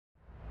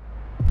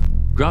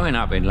Growing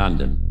up in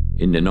London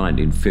in the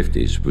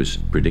 1950s was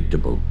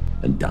predictable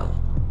and dull.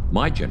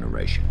 My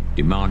generation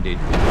demanded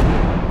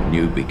a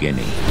new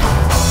beginning.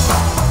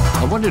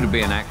 I wanted to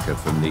be an actor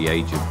from the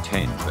age of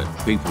 10, but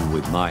people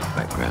with my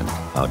background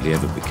hardly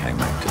ever became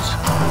actors.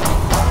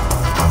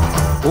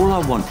 All I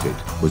wanted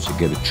was to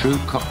get a true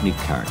Cockney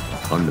character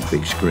on the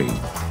big screen,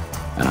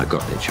 and I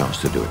got the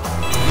chance to do it.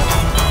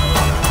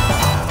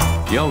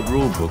 The old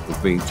rule book was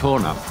being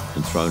torn up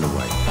and thrown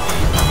away.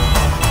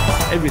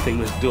 Everything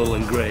was dull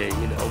and grey,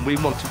 you know, and we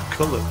wanted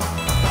colour.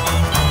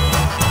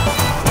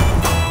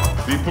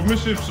 The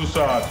permissive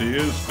society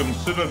is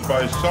considered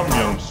by some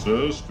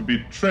youngsters to be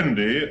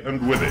trendy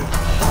and with it.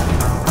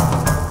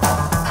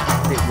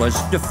 It was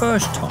the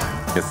first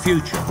time the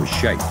future was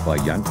shaped by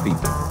young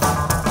people.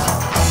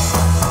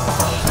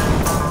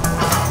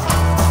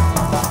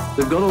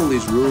 They've got all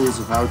these rules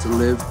of how to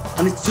live,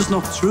 and it's just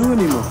not true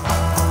anymore.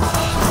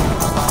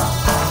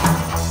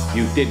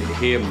 You didn't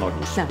hear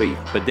models speak,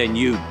 but then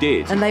you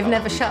did. And they've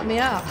never shut me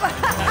up.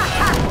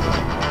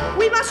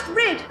 We must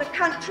rid the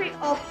country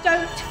of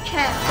don't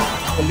care.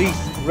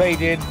 Police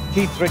raided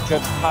Keith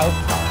Richards' house.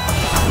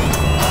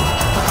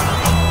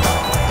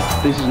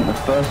 This isn't the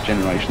first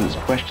generation that's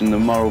questioned the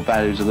moral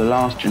values of the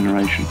last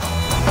generation.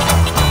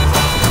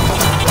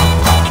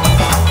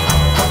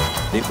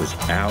 It was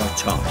our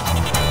time,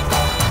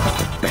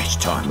 the best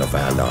time of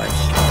our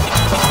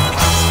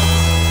lives.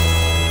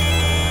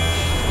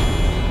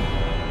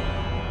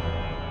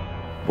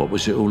 What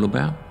was it all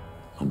about?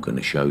 I'm going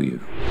to show you.